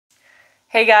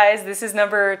Hey guys, this is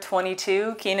number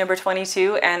 22, key number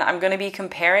 22, and I'm going to be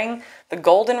comparing the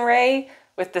golden ray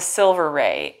with the silver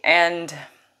ray and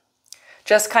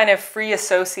just kind of free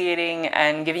associating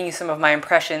and giving you some of my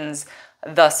impressions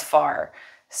thus far.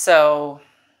 So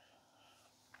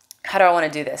how do I want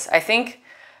to do this? I think,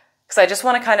 because I just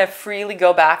want to kind of freely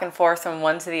go back and forth from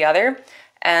one to the other.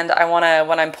 And I want to,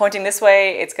 when I'm pointing this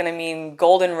way, it's going to mean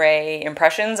golden ray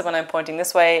impressions. When I'm pointing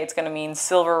this way, it's going to mean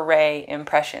silver ray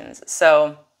impressions.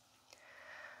 So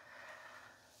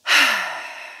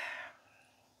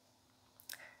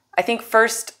I think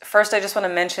first I just want to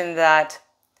mention that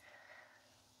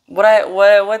what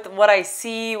I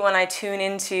see when I tune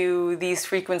into these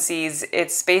frequencies,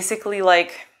 it's basically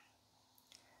like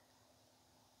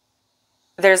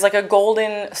there's like a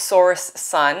golden source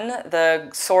sun, the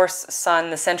source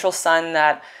sun, the central sun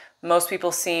that most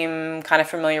people seem kind of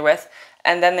familiar with.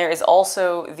 And then there is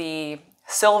also the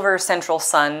silver central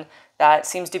sun that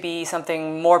seems to be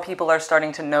something more people are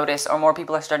starting to notice or more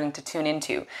people are starting to tune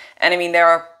into. And I mean, there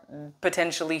are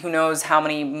potentially who knows how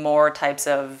many more types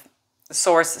of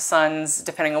source suns,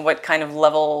 depending on what kind of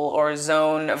level or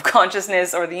zone of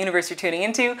consciousness or the universe you're tuning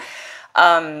into.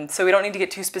 So we don't need to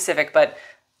get too specific, but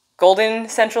golden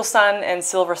central sun and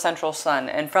silver central sun.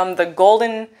 And from the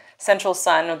golden central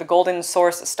sun, or the golden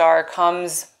source star,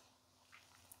 comes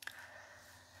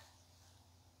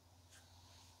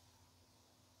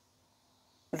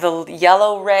the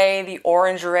yellow ray, the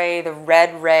orange ray, the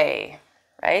red ray,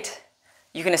 right?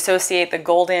 You can associate the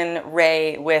golden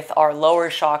ray with our lower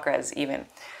chakras even.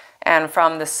 And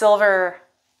from the silver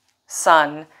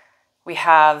sun, we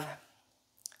have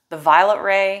the violet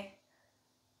ray,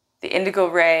 the indigo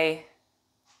ray,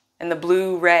 and the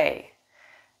blue ray.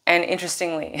 And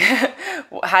interestingly,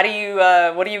 what do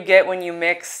you get when you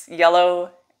mix yellow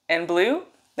and blue?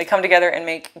 They come together and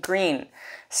make green.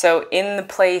 So in the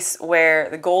place where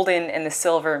the golden and the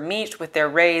silver meet with their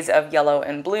rays of yellow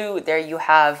and blue, there you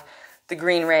have the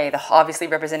green ray, obviously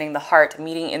representing the heart,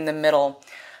 meeting in the middle.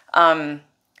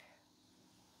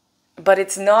 But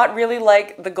it's not really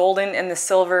like the golden and the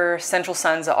silver central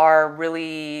suns are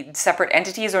really separate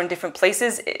entities or in different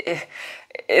places.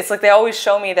 It's like they always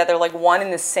show me that they're like one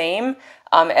and the same,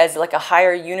 as like a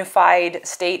higher unified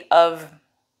state of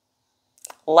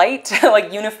light,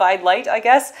 like unified light, I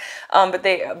guess. But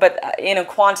in a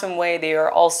quantum way, they are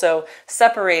also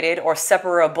separated or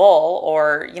separable,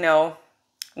 or, you know,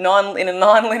 in a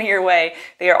non-linear way,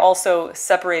 they are also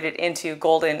separated into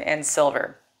golden and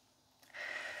silver.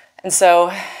 And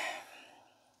so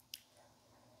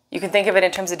you can think of it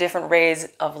in terms of different rays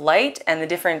of light and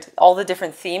all the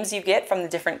different themes you get from the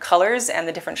different colors and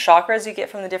the different chakras you get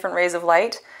from the different rays of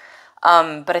light.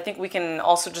 But I think we can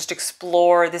also just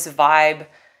explore this vibe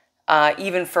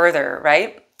even further,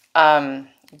 right?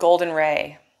 Golden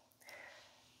ray.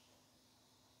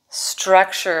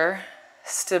 Structure,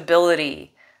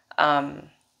 stability. I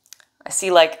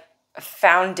see like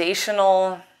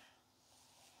foundational,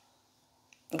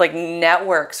 like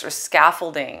networks or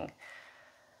scaffolding.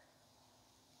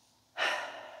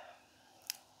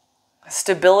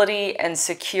 Stability and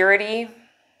security.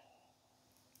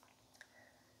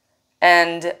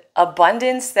 And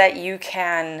abundance that you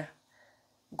can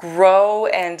grow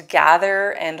and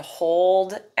gather and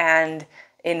hold and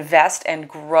invest and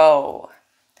grow.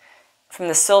 From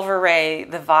the silver ray,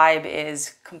 the vibe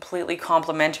is completely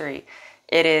complementary.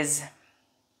 It is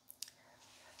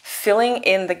filling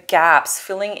in the gaps,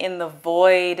 filling in the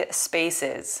void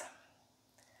spaces,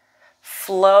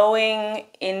 flowing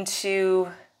into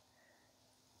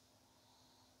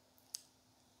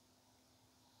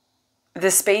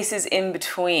the spaces in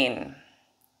between.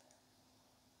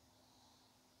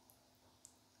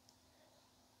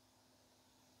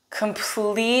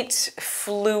 Complete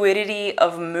fluidity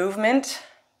of movement.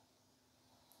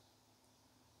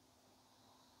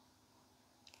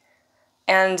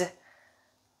 And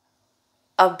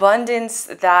abundance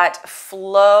that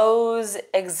flows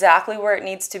exactly where it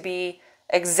needs to be,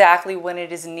 exactly when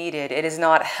it is needed. It is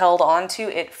not held onto,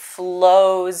 it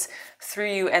flows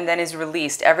through you and then is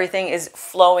released. Everything is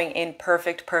flowing in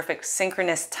perfect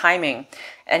synchronous timing.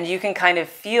 And you can kind of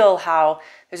feel how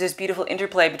there's this beautiful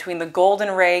interplay between the golden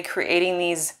ray creating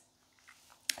these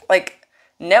like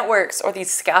networks or these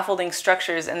scaffolding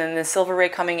structures, and then the silver ray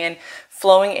coming in,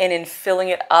 flowing in and filling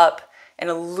it up and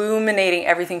illuminating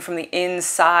everything from the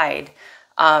inside.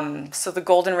 So the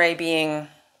golden ray being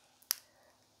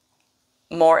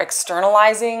more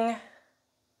externalizing,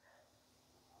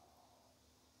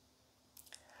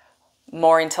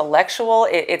 more intellectual.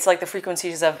 It's like the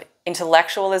frequencies of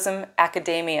intellectualism,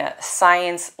 academia,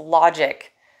 science,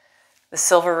 logic. The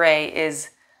silver ray is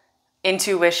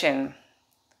intuition,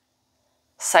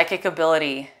 psychic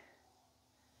ability,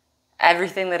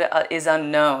 everything that is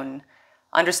unknown,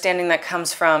 understanding that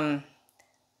comes from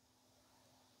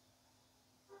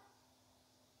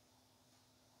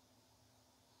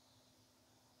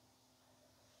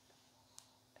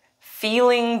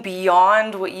feeling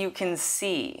beyond what you can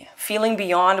see, feeling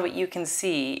beyond what you can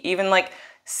see, even like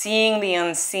seeing the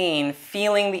unseen,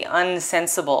 feeling the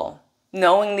unsensible,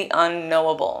 knowing the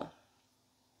unknowable.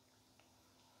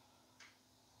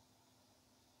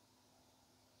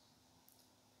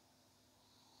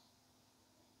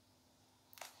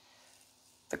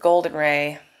 The golden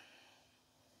ray,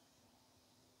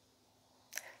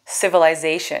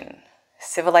 civilization,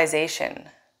 civilization.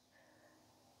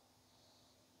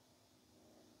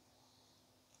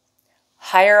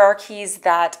 Hierarchies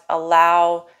that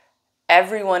allow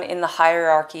everyone in the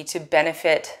hierarchy to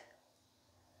benefit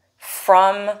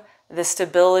from the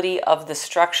stability of the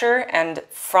structure and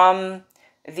from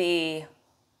the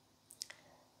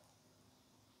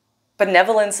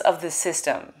benevolence of the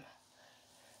system.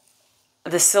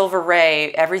 The silver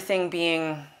ray, everything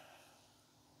being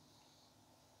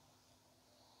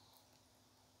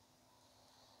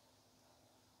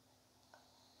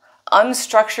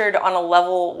unstructured on a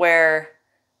level where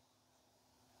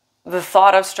the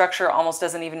thought of structure almost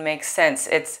doesn't even make sense.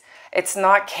 It's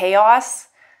not chaos,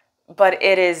 but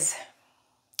it is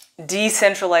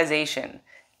decentralization.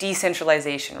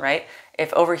 Decentralization, right?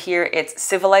 If over here it's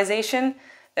civilization,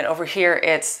 then over here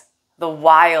it's the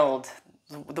wild,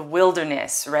 the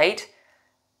wilderness, right?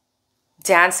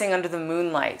 Dancing under the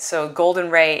moonlight. So golden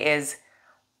ray is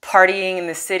partying in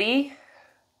the city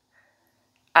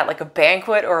at like a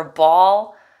banquet or a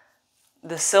ball.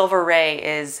 The silver ray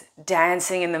is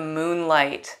dancing in the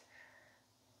moonlight,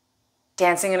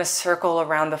 dancing in a circle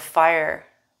around the fire,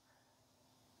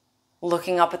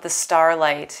 looking up at the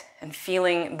starlight and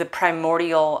feeling the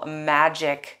primordial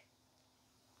magic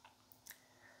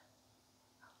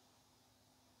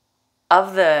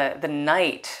of the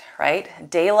night, right?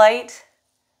 Daylight,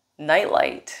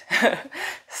 nightlight,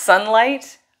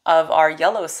 sunlight of our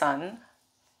yellow sun,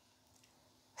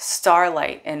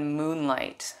 starlight and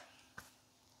moonlight.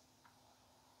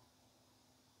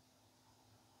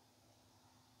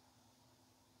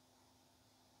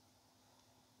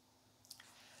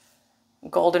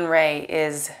 Golden ray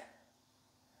is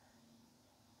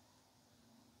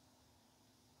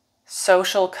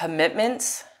social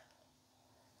commitments,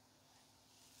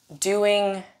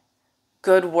 doing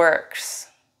good works,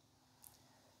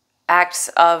 acts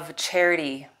of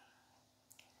charity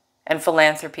and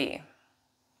philanthropy.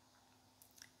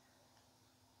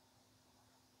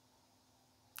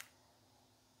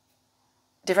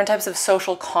 Different types of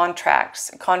social contracts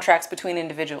between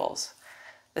individuals.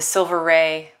 The silver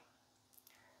ray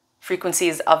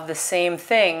frequencies of the same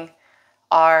thing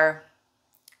are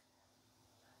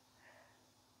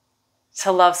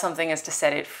to love something is to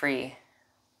set it free.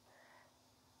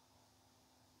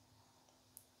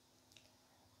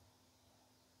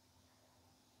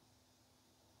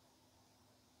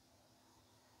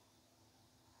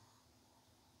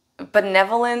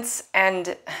 Benevolence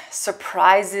and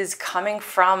surprises coming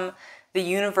from the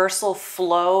universal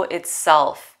flow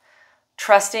itself,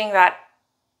 trusting that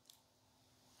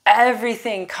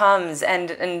everything comes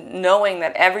and knowing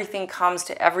that everything comes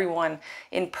to everyone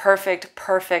in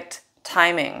perfect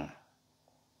timing.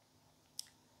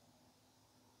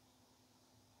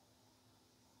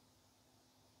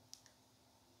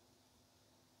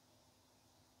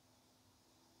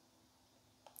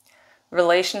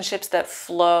 Relationships that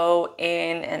flow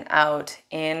in and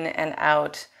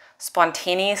out,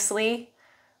 spontaneously,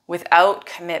 without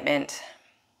commitment.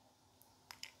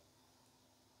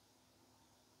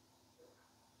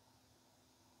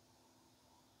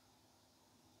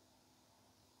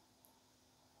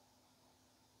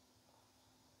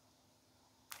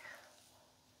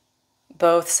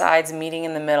 Both sides meeting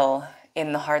in the middle,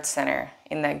 in the heart center,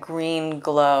 in that green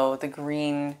glow, the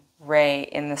green ray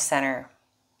in the center.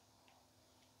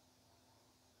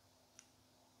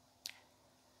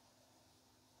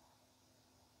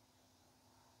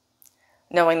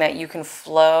 Knowing that you can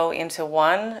flow into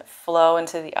one, flow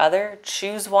into the other,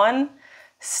 choose one,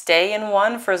 stay in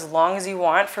one for as long as you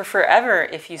want, for forever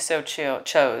if you so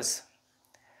chose.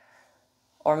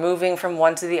 Or moving from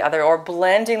one to the other, or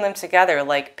blending them together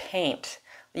like paint.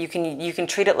 You can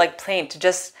treat it like paint,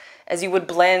 just as you would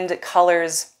blend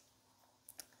colors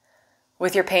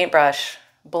with your paintbrush.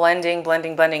 Blending.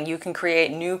 You can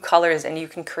create new colors and you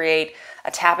can create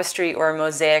a tapestry or a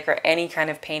mosaic or any kind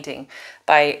of painting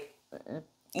by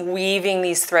weaving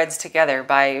these threads together,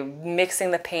 by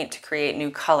mixing the paint to create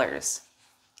new colors.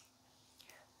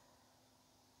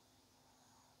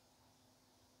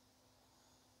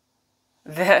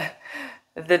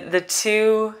 the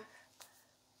two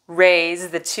rays,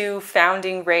 the two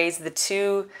founding rays, the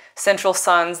two central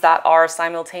suns that are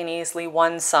simultaneously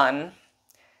one sun,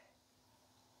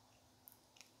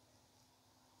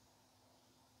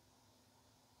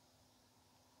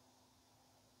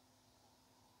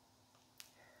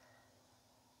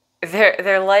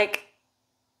 they're like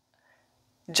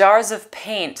jars of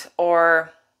paint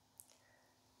or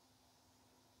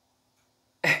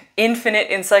infinite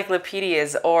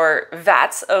encyclopedias or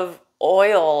vats of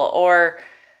oil or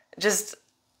just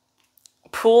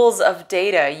pools of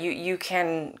data. You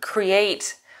can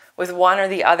create with one or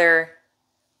the other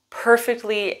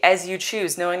perfectly as you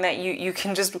choose, knowing that you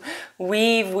can just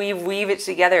weave it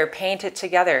together, paint it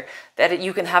together, that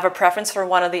you can have a preference for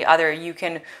one or the other. You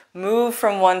can move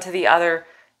from one to the other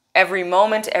every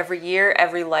moment, every year,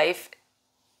 every life.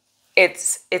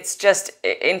 It's just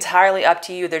entirely up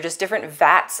to you. They're just different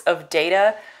vats of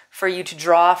data for you to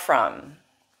draw from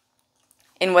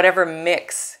in whatever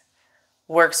mix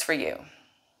works for you.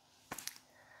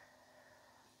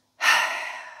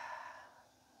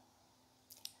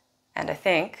 And I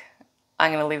think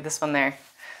I'm going to leave this one there.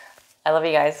 I love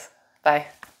you guys. Bye.